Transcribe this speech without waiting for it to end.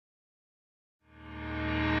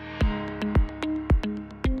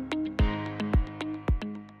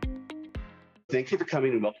Thank you for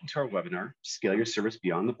coming and welcome to our webinar, Scale Your Service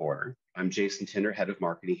Beyond the Border. I'm Jason Tinder, Head of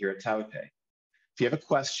Marketing here at TabaPay. If you have a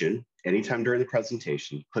question, anytime during the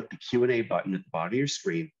presentation, click the Q&A button at the bottom of your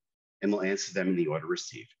screen and we'll answer them in the order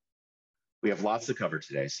received. We have lots to cover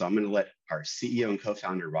today, so I'm going to let our CEO and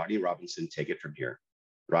co-founder, Rodney Robinson, take it from here.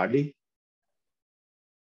 Rodney?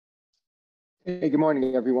 Hey, good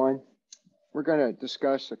morning, everyone. We're going to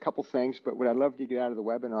discuss a couple things, but what I'd love to get out of the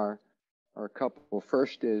webinar are a couple.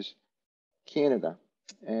 First is Canada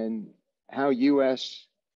and how U.S.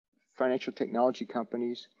 financial technology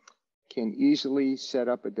companies can easily set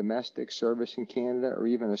up a domestic service in Canada or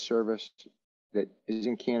even a service that is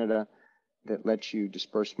in Canada that lets you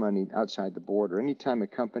disperse money outside the border. Anytime a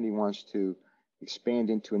company wants to expand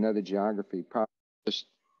into another geography, probably just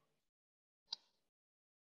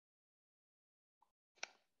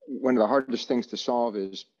one of the hardest things to solve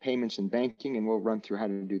is payments and banking, and we'll run through how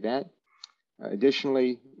to do that.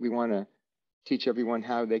 Additionally, we want to teach everyone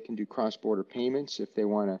how they can do cross-border payments if they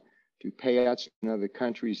want to do payouts in other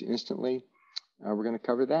countries instantly. We're going to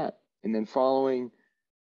cover that. And then following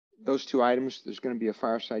those two items, there's going to be a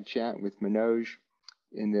fireside chat with Manoj,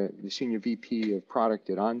 the Senior VP of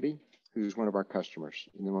Product at Onbe, who's one of our customers.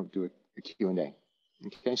 And then we'll do a Q&A.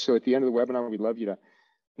 Okay, so at the end of the webinar, we'd love you to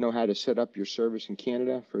know how to set up your service in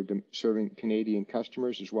Canada for serving Canadian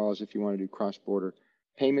customers, as well as if you want to do cross-border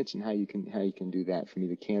payments and how you can do that from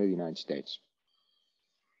either Canada or the United States.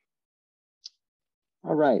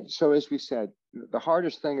 All right, so as we said, the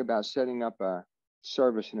hardest thing about setting up a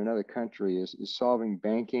service in another country is solving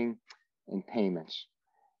banking and payments.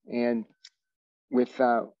 And with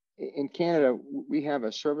in Canada, we have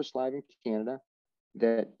a service live in Canada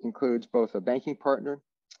that includes both a banking partner,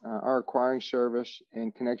 our acquiring service,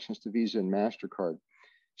 and connections to Visa and MasterCard.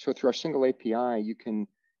 So through our single API, you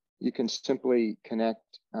can simply connect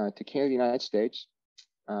to Canada, the United States.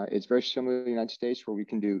 It's very similar to the United States, where we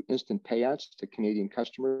can do instant payouts to Canadian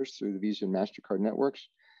customers through the Visa and MasterCard networks,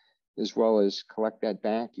 as well as collect that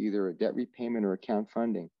back, either a debt repayment or account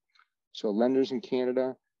funding. So lenders in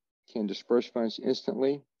Canada can disperse funds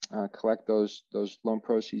instantly, collect those loan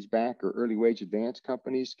proceeds back, or early wage advance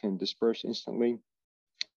companies can disperse instantly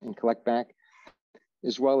and collect back,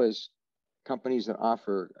 as well as companies that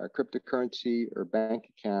offer cryptocurrency or bank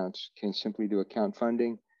accounts can simply do account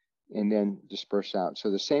funding and then disperse out. So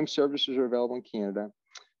the same services are available in Canada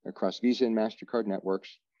across Visa and MasterCard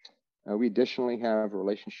networks. We additionally have a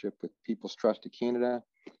relationship with People's Trust of Canada,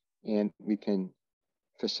 and we can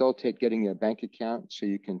facilitate getting a bank account so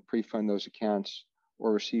you can pre-fund those accounts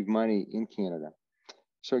or receive money in Canada.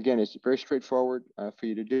 So again, it's very straightforward for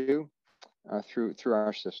you to do through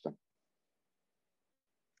our system.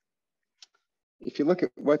 If you look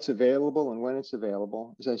at what's available and when it's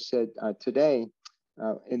available, as I said, today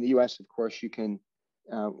in the US, of course, you can,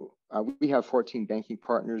 we have 14 banking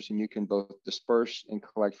partners, and you can both disperse and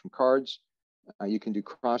collect from cards. You can do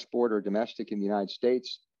cross-border or domestic in the United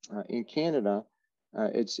States. In Canada,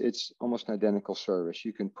 it's almost an identical service.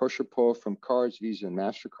 You can push or pull from cards, Visa and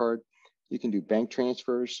MasterCard. You can do bank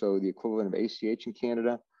transfers, so the equivalent of ACH in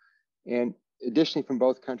Canada. And additionally, from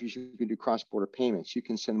both countries, you can do cross-border payments. You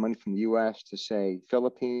can send money from the US to, say,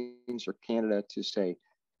 Philippines, or Canada to, say,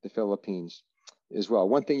 the Philippines as well.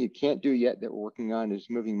 One thing you can't do yet that we're working on is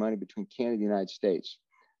moving money between Canada and the United States,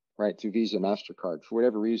 right, through Visa and MasterCard. For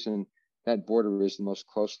whatever reason, that border is the most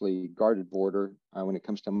closely guarded border when it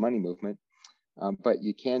comes to money movement. But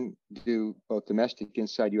you can do both domestic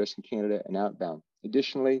inside US and Canada and outbound.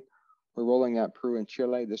 Additionally, we're rolling out Peru and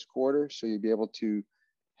Chile this quarter, so you'll be able to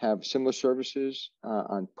have similar services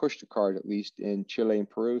on push to card, at least in Chile and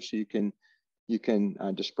Peru. So you can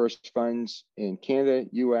disperse funds in Canada,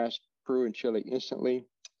 US, Peru, and Chile instantly,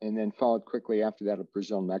 and then followed quickly after that of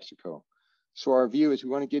Brazil and Mexico. So our view is we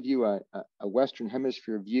want to give you a Western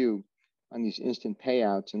Hemisphere view on these instant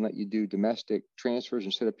payouts and let you do domestic transfers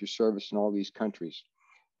and set up your service in all these countries.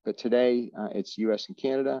 But today it's US and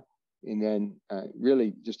Canada, and then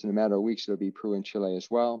really just in a matter of weeks, it'll be Peru and Chile as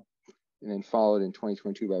well, and then followed in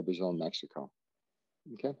 2022 by Brazil and Mexico.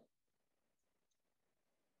 Okay.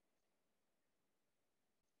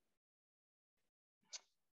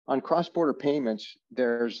 On cross-border payments,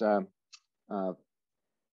 there's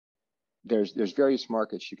various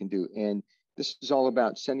markets you can do, and this is all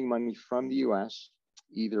about sending money from the U.S.,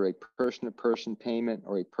 either a person-to-person payment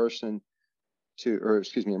or a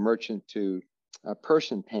merchant to a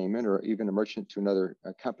person payment, or even a merchant to another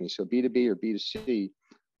company. So B2B or B2C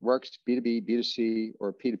works, B2B, B2C,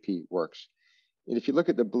 or P2P works. And if you look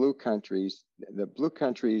at the blue countries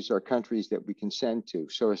are countries that we can send to.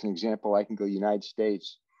 So as an example, I can go United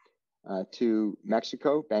States to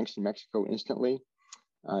Mexico, banks in Mexico instantly.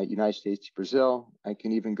 United States to Brazil. I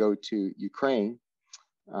can even go to Ukraine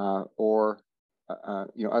or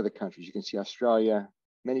other countries. You can see Australia.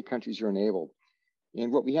 Many countries are enabled.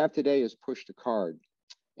 And what we have today is push to card.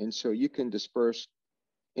 And so you can disperse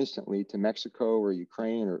instantly to Mexico or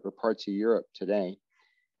Ukraine or parts of Europe today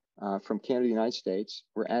from Canada to the United States.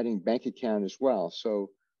 We're adding bank account as well.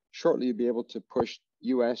 So shortly you'll be able to push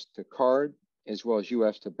US to card as well as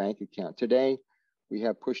US to bank account. Today, we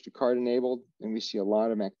have push to card enabled, and we see a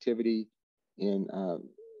lot of activity in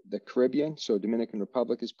the Caribbean. So Dominican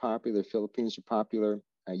Republic is popular, Philippines are popular,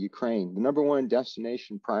 Ukraine. The number one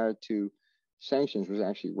destination prior to sanctions was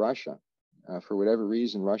actually Russia. For whatever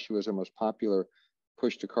reason, Russia was our most popular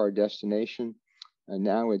push to card destination. And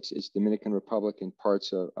now it's Dominican Republic and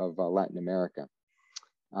parts of Latin America.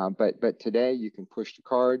 But today you can push to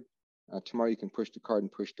card. Tomorrow you can push to card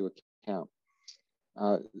and push to account.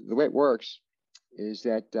 The way it works is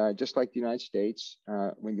that just like the United States,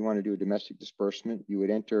 when you want to do a domestic disbursement, you would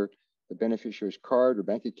enter the beneficiary's card or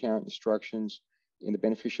bank account instructions in the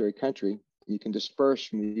beneficiary country. You can disperse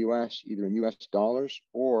from the US either in US dollars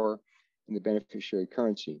or in the beneficiary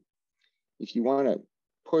currency. If you want to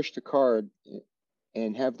push the card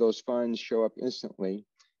and have those funds show up instantly,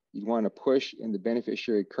 you'd want to push in the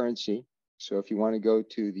beneficiary currency. So if you want to go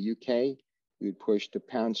to the UK, you would push to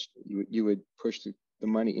pounds. You would push the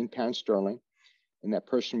money in pound sterling, and that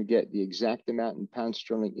person would get the exact amount in pound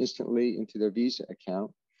sterling instantly into their Visa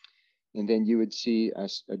account. And then you would see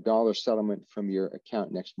a dollar settlement from your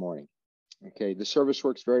account next morning. Okay, the service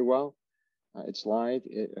works very well. It's live.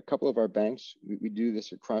 A couple of our banks, we do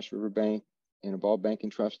this at Cross River Bank and Evolve Bank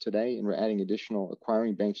and Trust today, and we're adding additional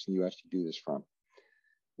acquiring banks in the US to do this from.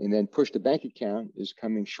 And then push to bank account is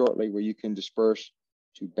coming shortly, where you can disperse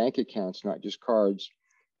to bank accounts, not just cards,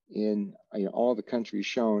 in all the countries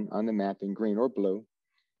shown on the map in green or blue.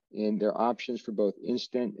 And there are options for both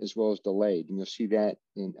instant as well as delayed. And you'll see that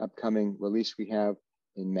in upcoming release we have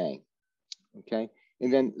in May. Okay.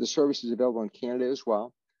 And then the service is available in Canada as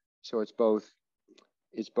well. So it's both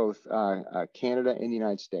Canada and the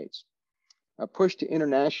United States. Push to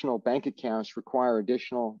international bank accounts require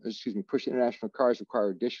push to international cards require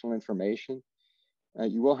additional information.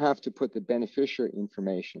 You will have to put the beneficiary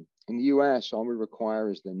information. In the US, all we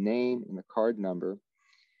require is the name and the card number.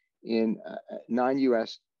 In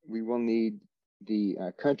non-US, we will need the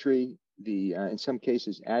country, in some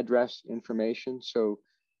cases, address information. So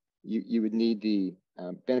you would need the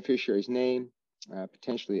beneficiary's name,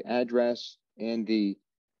 potentially address, and the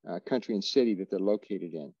country and city that they're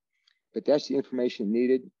located in. But that's the information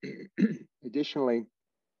needed. Additionally,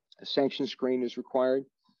 a sanction screen is required.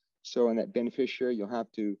 So on that beneficiary, you'll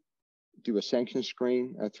have to do a sanction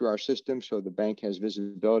screen through our system so the bank has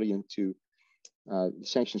visibility into the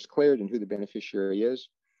sanctions cleared and who the beneficiary is.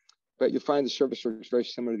 But you'll find the service works very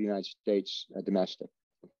similar to the United States domestic,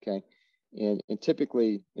 okay? And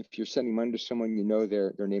typically, if you're sending money to someone, you know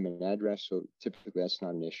their name and address, so typically that's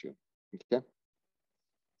not an issue, okay?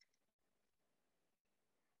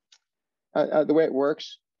 The way it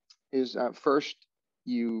works is first,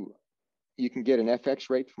 you can get an FX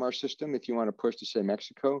rate from our system. If you want to push to, say,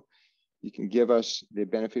 Mexico, you can give us the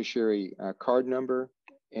beneficiary card number,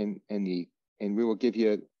 and we will give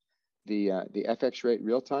you the FX rate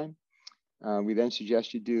real time. We then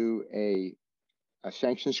suggest you do a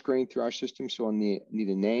sanction screen through our system, so we'll need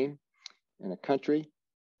a name and a country.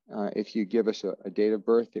 If you give us a date of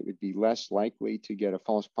birth, it would be less likely to get a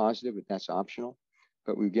false positive, but that's optional.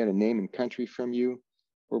 But we get a name and country from you.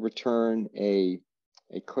 We'll return a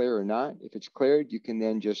clear or not. If it's cleared, you can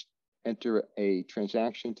then just enter a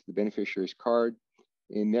transaction to the beneficiary's card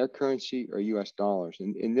in their currency or US dollars.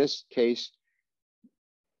 And in this case,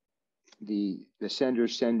 the sender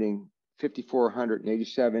is sending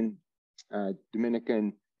 5,487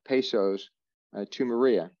 Dominican pesos to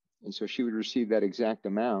Maria. And so she would receive that exact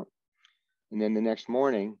amount. And then the next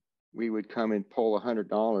morning, we would come and pull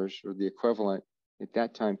 $100 or the equivalent at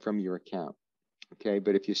that time from your account. Okay,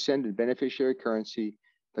 but if you send a beneficiary currency,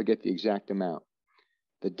 they'll get the exact amount.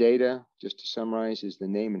 The data, just to summarize, is the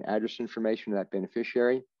name and address information of that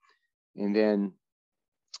beneficiary. And then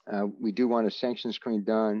we do want a sanction screen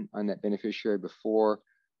done on that beneficiary before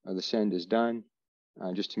the send is done,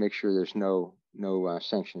 just to make sure there's no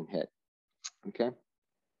sanction hit. Okay.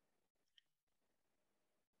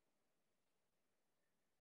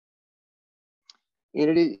 And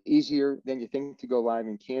it is easier than you think to go live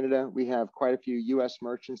in Canada. We have quite a few US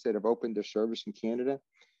merchants that have opened their service in Canada.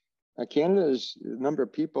 Canada's number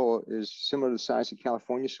of people is similar to the size of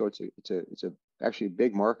California, so it's actually a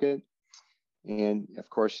big market. And of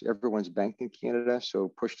course, everyone's banked in Canada, so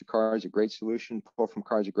push to card is a great solution. Pull from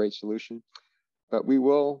card is a great solution. but we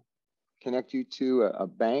will connect you to a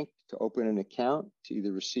bank to open an account to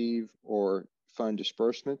either receive or fund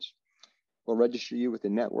disbursements. We'll register you with the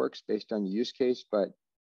networks based on your use case, but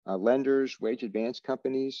lenders, wage advance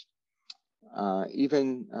companies,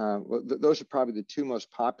 those are probably the two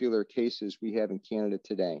most popular cases we have in Canada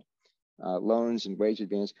today. Loans and wage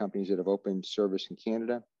advance companies that have opened service in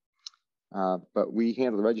Canada. But we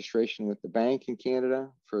handle the registration with the bank in Canada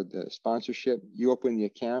for the sponsorship. You open the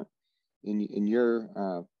account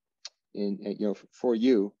for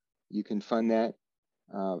you. You can fund that,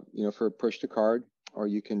 for a push to card, or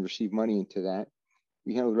you can receive money into that.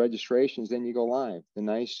 We handle the registrations, then you go live. The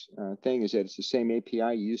nice thing is that it's the same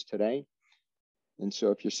API you use today. And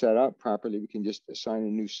so if you're set up properly, we can just assign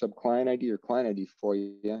a new sub-client ID or client ID for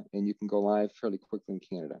you, and you can go live fairly quickly in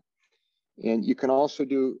Canada. And you can also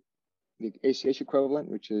do the ACH equivalent,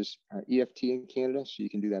 which is EFT in Canada, so you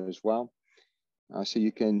can do that as well. So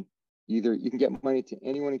you can get money to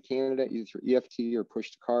anyone in Canada, either through EFT or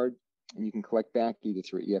push to card, and you can collect back either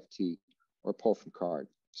through EFT or pull from card.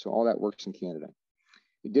 So all that works in Canada.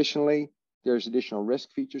 Additionally, there's additional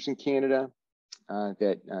risk features in Canada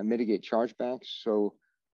that mitigate chargebacks. So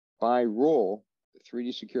by rule,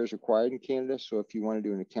 3D Secure is required in Canada. So if you want to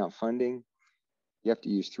do an account funding, you have to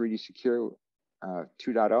use 3D Secure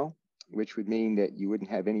 2.0, which would mean that you wouldn't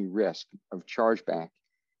have any risk of chargeback.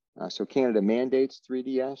 So Canada mandates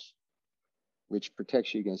 3DS, which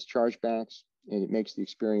protects you against chargebacks, and it makes the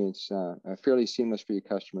experience fairly seamless for your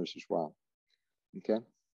customers as well. Okay.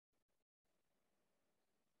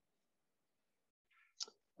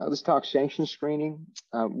 Let's talk sanction screening.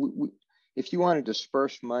 If you want to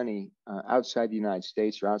disperse money outside the United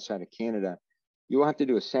States or outside of Canada, you will have to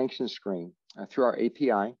do a sanction screen through our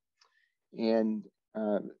API. And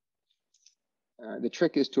the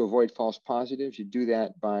trick is to avoid false positives. You do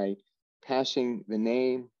that by passing the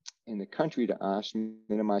name and the country to us,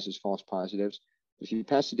 minimizes false positives. If you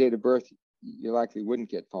pass the date of birth, you likely wouldn't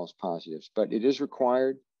get false positives, but it is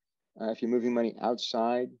required if you're moving money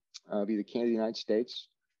outside of either Canada or the United States.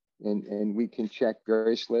 And we can check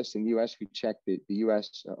various lists. In the US, we check the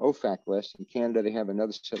US OFAC list. In Canada, they have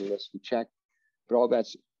another set of lists we check, but all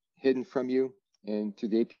that's hidden from you. And through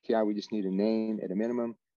the API, we just need a name at a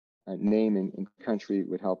minimum. Name and country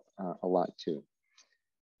would help a lot too.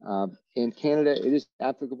 In Canada, it is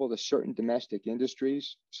applicable to certain domestic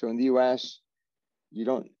industries. So in the US, we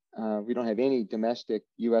don't have any domestic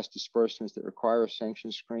US disbursements that require a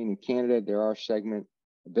sanction screen. In Canada, there are segment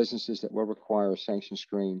businesses that will require a sanction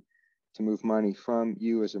screen to move money from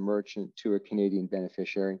you as a merchant to a Canadian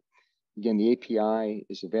beneficiary. Again, the API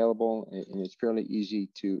is available and it's fairly easy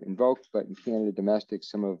to invoke, but in Canada domestic,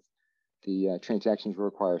 some of the transactions will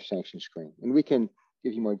require a sanction screen. And we can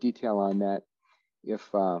give you more detail on that if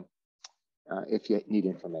you need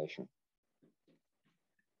information.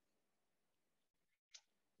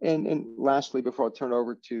 And lastly, before I turn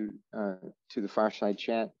over to the fireside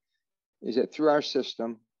chat, is that through our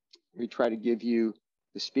system, we try to give you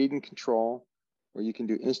the speed and control where you can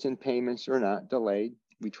do instant payments or not, delayed.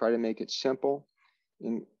 We try to make it simple.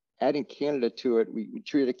 And adding Canada to it, we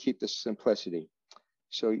try to keep the simplicity.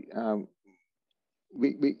 So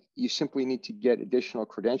you simply need to get additional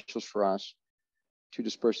credentials for us to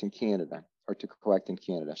disperse in Canada or to collect in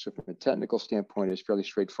Canada. So from a technical standpoint, it's fairly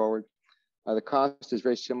straightforward. The cost is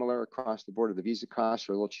very similar across the board. The Visa costs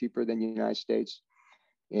are a little cheaper than the United States,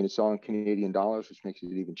 and it's all in Canadian dollars, which makes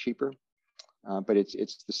it even cheaper. But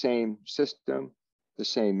it's the same system, the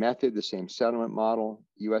same method, the same settlement model,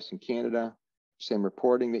 US and Canada, same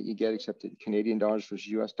reporting that you get, except in Canadian dollars versus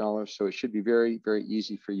US dollars. So it should be very, very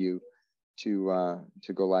easy for you to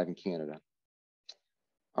go live in Canada.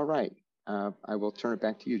 All right, I will turn it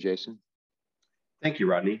back to you, Jason. Thank you,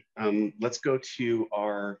 Rodney. Let's go to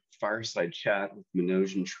our fireside chat with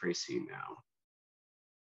Manoj and Tracy now.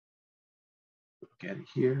 Get it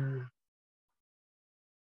here.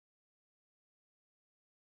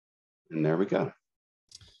 And there we go.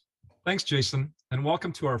 Thanks, Jason, and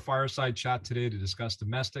welcome to our fireside chat today to discuss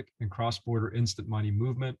domestic and cross-border instant money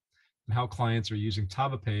movement and how clients are using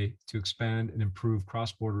TabaPay to expand and improve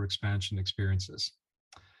cross-border expansion experiences.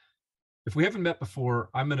 If we haven't met before,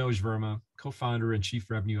 I'm Manoj Verma, co-founder and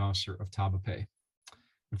chief revenue officer of TabaPay.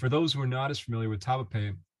 And for those who are not as familiar with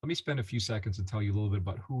TabaPay, let me spend a few seconds and tell you a little bit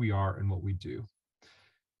about who we are and what we do.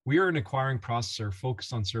 We are an acquiring processor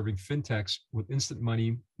focused on serving fintechs with instant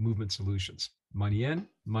money movement solutions, money in,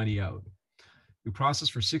 money out. We process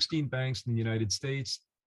for 16 banks in the United States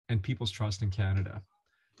and People's Trust in Canada.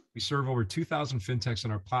 We serve over 2,000 fintechs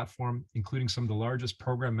on our platform, including some of the largest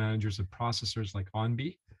program managers and processors like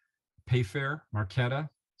Onbe, Payfair, Marqeta,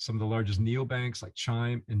 some of the largest neobanks like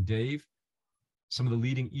Chime and Dave, some of the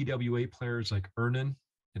leading EWA players like Llearn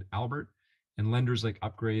and Albert, and lenders like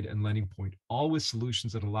Upgrade and Lending Point, all with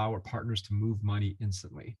solutions that allow our partners to move money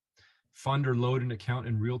instantly. Fund or load an account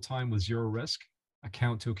in real time with zero risk,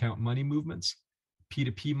 account-to-account money movements,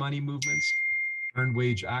 P2P money movements, earned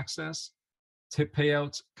wage access, tip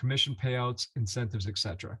payouts, commission payouts, incentives,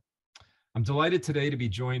 etc. I'm delighted today to be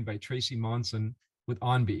joined by Tracy Monson with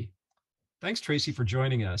Onbe. Thanks, Tracy, for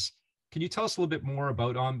joining us. Can you tell us a little bit more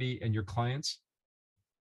about Onbe and your clients?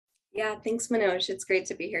 Yeah, thanks, Manoj. It's great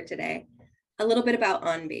to be here today. A little bit about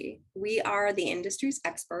Onbe. We are the industry's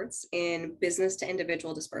experts in business to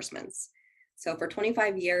individual disbursements. So for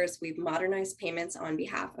 25 years, we've modernized payments on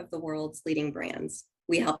behalf of the world's leading brands.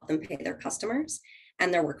 We help them pay their customers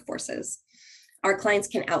and their workforces. Our clients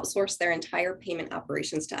can outsource their entire payment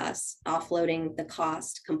operations to us, offloading the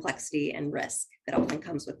cost, complexity, and risk that often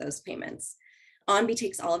comes with those payments. Onbe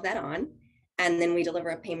takes all of that on, and then we deliver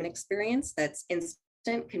a payment experience that's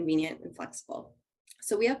instant, convenient, and flexible.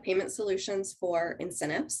 So we have payment solutions for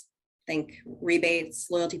incentives, think rebates,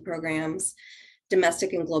 loyalty programs,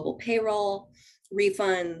 domestic and global payroll,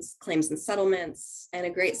 refunds, claims and settlements, and a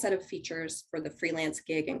great set of features for the freelance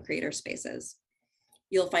gig and creator spaces.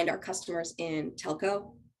 You'll find our customers in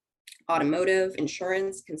telco, automotive,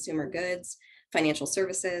 insurance, consumer goods, financial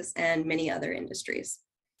services, and many other industries.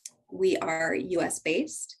 We are US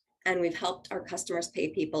based, and we've helped our customers pay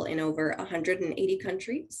people in over 180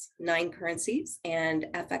 countries, 9 currencies, and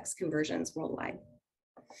FX conversions worldwide.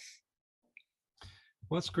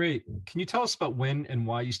 Well, that's great. Can you tell us about when and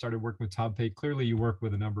why you started working with TabaPay? Clearly, you work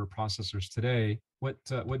with a number of processors today. What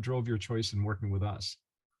drove your choice in working with us?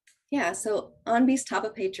 Yeah, so Onbe's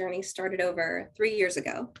TabaPay journey started over 3 years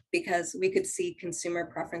ago because we could see consumer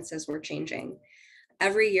preferences were changing.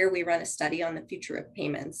 Every year we run a study on the future of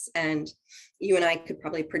payments, and you and I could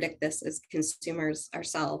probably predict this as consumers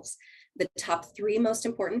ourselves. The top 3 most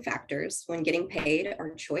important factors when getting paid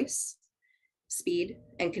are choice, speed,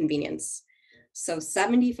 and convenience. So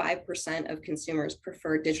 75% of consumers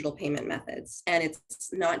prefer digital payment methods, and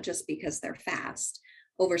it's not just because they're fast.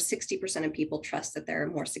 Over 60% of people trust that they're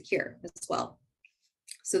more secure as well.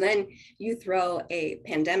 So then you throw a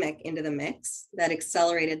pandemic into the mix that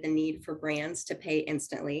accelerated the need for brands to pay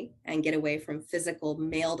instantly and get away from physical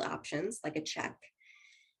mailed options like a check.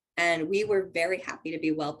 And we were very happy to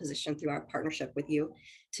be well positioned through our partnership with you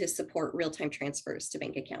to support real-time transfers to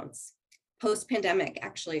bank accounts. Post-pandemic,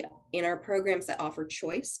 actually, in our programs that offer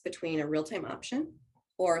choice between a real-time option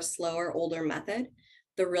or a slower, older method,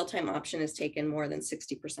 the real-time option is taken more than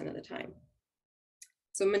 60% of the time.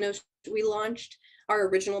 So Manoj, we launched our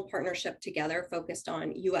original partnership together focused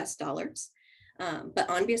on US dollars, but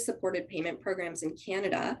Onbe has supported payment programs in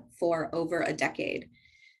Canada for over a decade.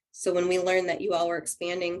 So when we learned that you all were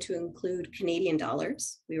expanding to include Canadian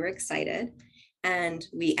dollars, we were excited. And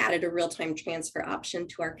we added a real-time transfer option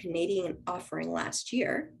to our Canadian offering last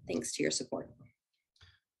year, thanks to your support.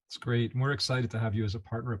 It's great. And we're excited to have you as a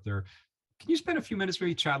partner up there. Can you spend a few minutes,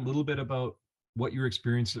 maybe chat a little bit about what your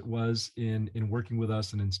experience was in working with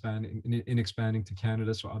us and in expanding to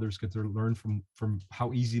Canada so others get to learn from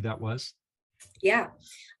how easy that was? Yeah.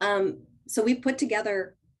 So we put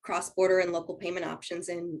together cross-border and local payment options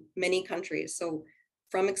in many countries. So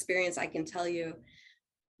from experience, I can tell you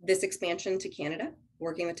this expansion to Canada,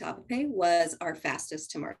 working with TabaPay, was our fastest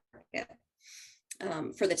to market.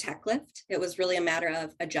 For the tech lift, it was really a matter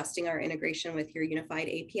of adjusting our integration with your unified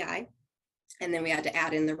API. And then we had to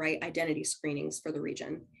add in the right identity screenings for the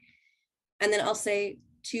region. And then I'll say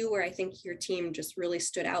too, where I think your team just really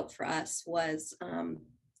stood out for us was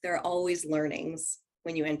there are always learnings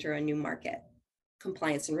when you enter a new market.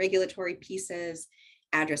 Compliance and regulatory pieces,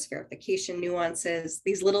 address verification nuances,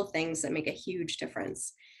 these little things that make a huge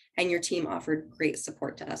difference. And your team offered great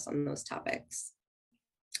support to us on those topics.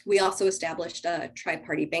 We also established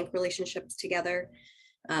tri-party bank relationships together,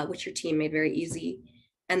 which your team made very easy.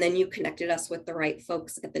 And then you connected us with the right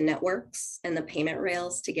folks at the networks and the payment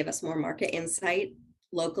rails to give us more market insight,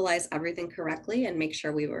 localize everything correctly, and make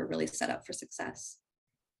sure we were really set up for success.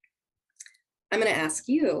 I'm going to ask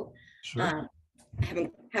you, Sure. I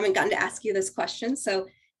haven't gotten to ask you this question. So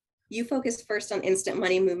you focused first on instant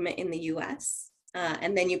money movement in the US,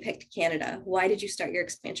 and then you picked Canada. Why did you start your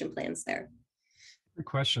expansion plans there? Good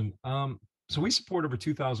question. So we support over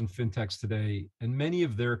 2,000 fintechs today, and many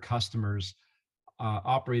of their customers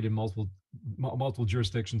operate in multiple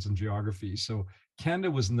jurisdictions and geographies. So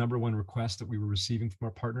Canada was the #1 request that we were receiving from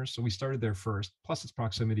our partners. So we started there first, plus its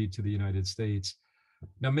proximity to the United States.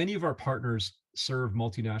 Now, many of our partners serve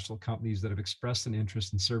multinational companies that have expressed an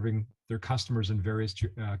interest in serving their customers in various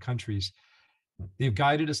countries. They've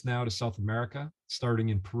guided us now to South America, starting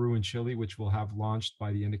in Peru and Chile, which will have launched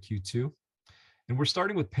by the end of Q2. And we're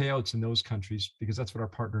starting with payouts in those countries because that's what our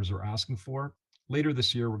partners are asking for. Later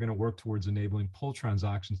this year, we're going to work towards enabling pull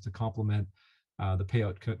transactions to complement the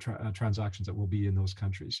payout transactions that will be in those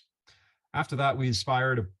countries. After that, we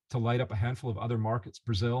aspire to light up a handful of other markets,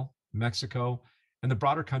 Brazil, Mexico, and the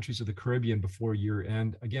broader countries of the Caribbean before year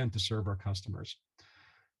end, again, to serve our customers.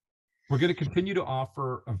 We're going to continue to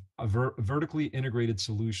offer a vertically integrated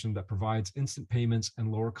solution that provides instant payments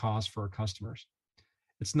and lower costs for our customers.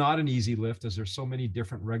 It's not an easy lift as there's so many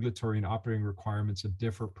different regulatory and operating requirements that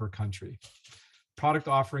differ per country. Product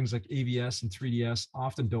offerings like AVS and 3DS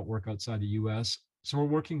often don't work outside the US, so we're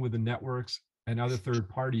working with the networks and other third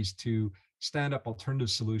parties to stand up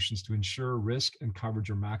alternative solutions to ensure risk and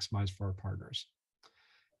coverage are maximized for our partners.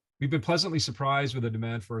 We've been pleasantly surprised with the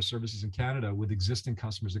demand for our services in Canada, with existing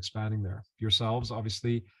customers expanding there. Yourselves,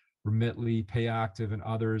 obviously, Remitly, PayActive, and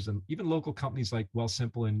others, and even local companies like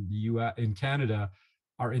Wealthsimple in the US, in Canada,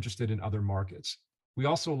 are interested in other markets. We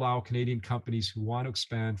also allow Canadian companies who want to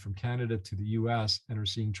expand from Canada to the US and are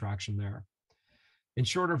seeing traction there. In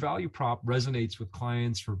short, our value prop resonates with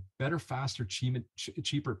clients for better, faster,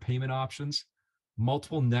 cheaper payment options,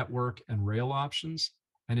 multiple network and rail options,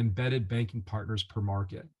 and embedded banking partners per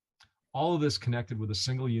market. All of this connected with a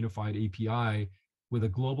single unified API with a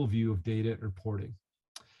global view of data and reporting.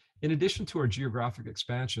 In addition to our geographic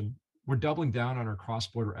expansion, we're doubling down on our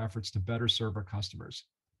cross-border efforts to better serve our customers.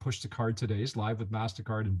 Push to Card today is live with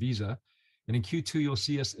MasterCard and Visa. And in Q2, you'll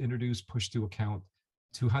see us introduce Push to Account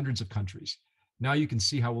to hundreds of countries. Now you can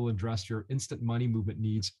see how we'll address your instant money movement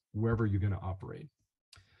needs wherever you're going to operate.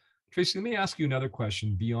 Tracy, let me ask you another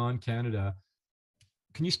question beyond Canada.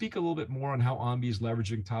 Can you speak a little bit more on how Onbe is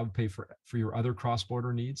leveraging TabaPay for your other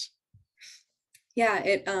cross-border needs? Yeah,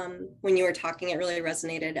 when you were talking, it really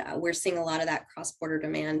resonated. We're seeing a lot of that cross-border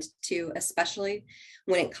demand too, especially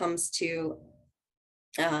when it comes to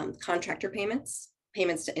contractor payments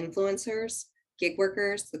to influencers, gig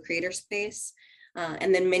workers, the creator space.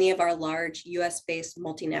 And then many of our large US-based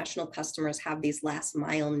multinational customers have these last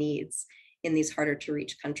mile needs in these harder to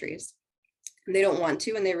reach countries. They don't want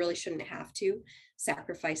to, and they really shouldn't have to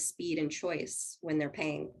sacrifice speed and choice when they're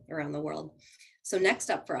paying around the world. So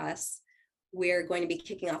next up for us, we're going to be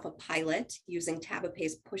kicking off a pilot using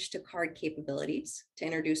TabaPay's push to card capabilities to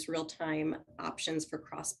introduce real-time options for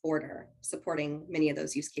cross-border, supporting many of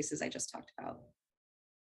those use cases I just talked about.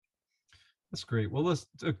 That's great. Well,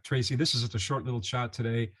 Tracy, this is just a short little chat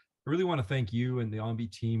today. I really want to thank you and the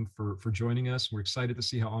Onbe team for joining us. We're excited to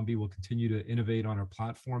see how Onbe will continue to innovate on our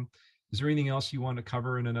platform. Is there anything else you want to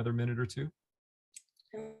cover in another minute or two?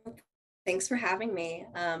 Thanks for having me.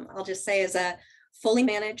 I'll just say, as a fully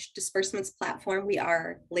managed disbursements platform, we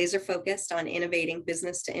are laser focused on innovating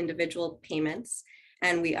business to individual payments.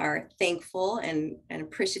 And we are thankful and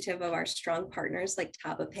appreciative of our strong partners like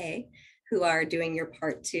TabaPay, who are doing your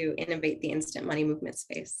part to innovate the instant money movement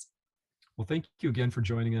space. Well, thank you again for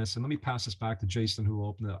joining us. And let me pass this back to Jason, who will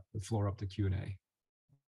open the floor up to Q&A.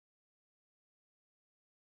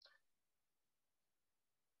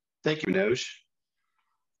 Thank you, Manoj.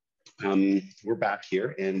 We're back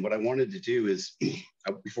here, and what I wanted to do is,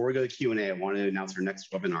 before we go to Q&A, I want to announce our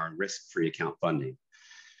next webinar on risk-free account funding.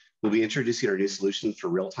 We'll be introducing our new solutions for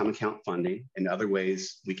real-time account funding and other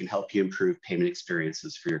ways we can help you improve payment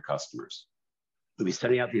experiences for your customers. We'll be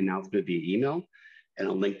sending out the announcement via email and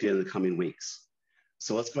on LinkedIn in the coming weeks.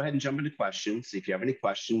 So let's go ahead and jump into questions. If you have any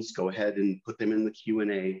questions, go ahead and put them in the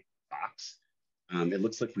Q&A box. It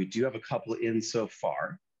looks like we do have a couple in so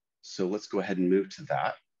far, so let's go ahead and move to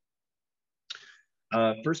that.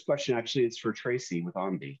 First question actually is for Tracy with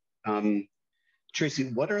Onbe.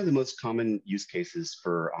 Tracy, what are the most common use cases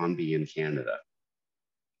for Onbe in Canada?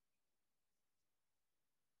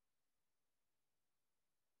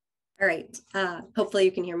 All right, hopefully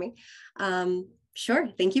you can hear me. Sure,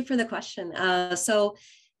 thank you for the question. So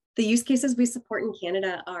the use cases we support in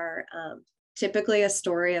Canada are typically a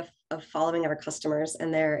story of following our customers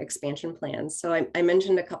and their expansion plans. So I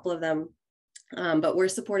mentioned a couple of them, but we're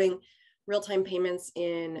supporting real-time payments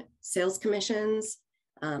in sales commissions,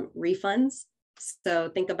 refunds. So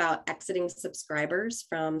think about exiting subscribers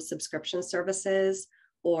from subscription services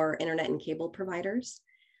or internet and cable providers.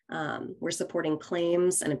 We're supporting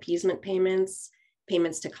claims and appeasement payments,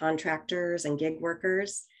 payments to contractors and gig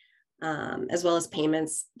workers, as well as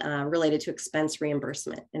payments related to expense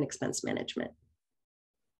reimbursement and expense management.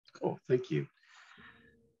 Cool, thank you.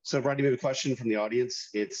 So Rodney, we have a question from the audience.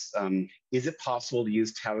 It's, is it possible to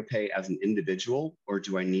use TabaPay as an individual, or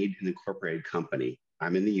do I need an incorporated company?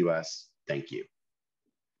 I'm in the US, thank you.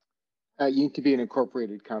 You need to be an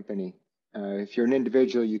incorporated company. if you're an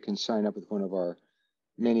individual, you can sign up with one of our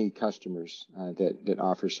many customers that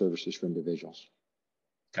offer services for individuals.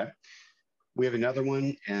 Okay. We have another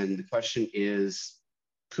one, and the question is,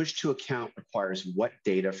 push to account requires what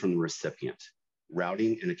data from the recipient?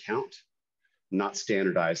 Routing an account, not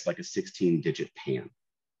standardized like a 16-digit PAN.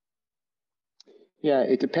 Yeah,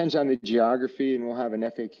 it depends on the geography, and we'll have an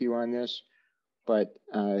FAQ on this. But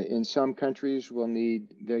in some countries, we'll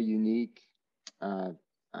need their unique,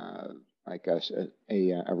 like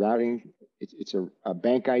a routing. It's a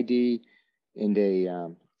bank ID and a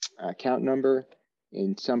account number.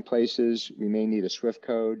 In some places, we may need a SWIFT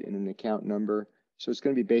code and an account number. So it's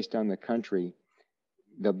going to be based on the country.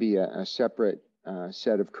 There'll be a separate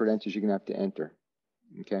set of credentials you're going to have to enter.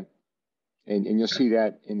 Okay, and you'll see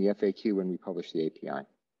that in the FAQ when we publish the API.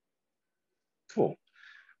 Cool.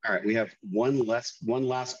 All right, we have one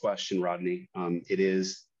last question, Rodney. It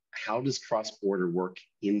is, how does cross-border work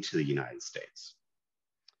into the United States?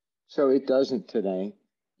 So it doesn't today.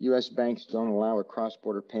 U.S. banks don't allow a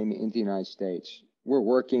cross-border payment into the United States. We're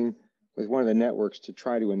working with one of the networks to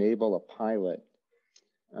try to enable a pilot.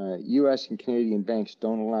 U.S. and Canadian banks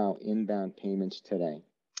don't allow inbound payments today.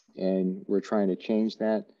 And we're trying to change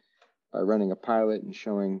that by running a pilot and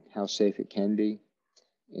showing how safe it can be.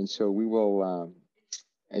 And so we will,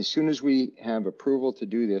 as soon as we have approval to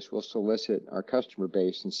do this, we'll solicit our customer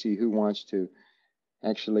base and see who wants to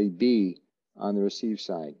actually be on the receive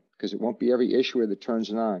side, because it won't be every issuer that turns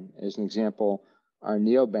it on. As an example, our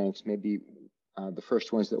neobanks may be the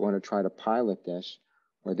first ones that want to try to pilot this,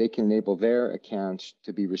 where they can enable their accounts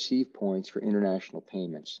to be receive points for international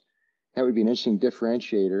payments. That would be an interesting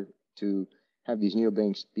differentiator, to have these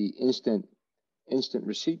neobanks be instant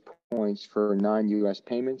receipt points for non-US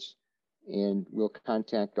payments. And we'll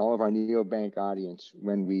contact all of our neobank audience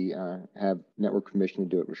when we have network permission to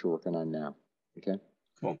do it, which we're working on now. Okay.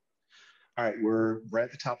 Cool. All right, we're right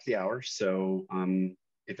at the top of the hour. So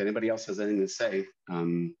if anybody else has anything to say,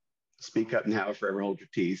 speak up now, forever hold your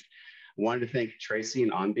peace. I wanted to thank Tracy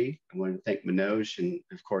and Onbe. I wanted to thank Manoj, and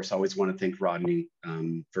of course, I always want to thank Rodney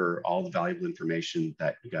for all the valuable information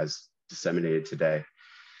that you guys disseminated today.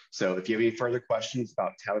 So if you have any further questions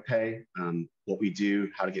about TabaPay, what we do,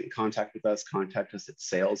 how to get in contact with us, contact us at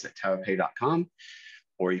sales@tabapay.com,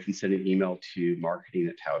 or you can send an email to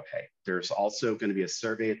marketing@TabaPay. There's also going to be a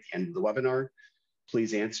survey at the end of the webinar.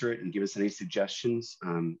 Please answer it and give us any suggestions.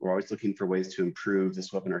 We're always looking for ways to improve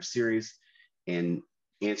this webinar series and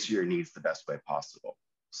answer your needs the best way possible.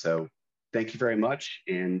 So thank you very much.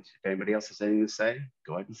 And if anybody else has anything to say,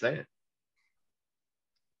 go ahead and say it.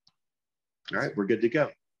 All right, we're good to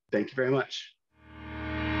go. Thank you very much.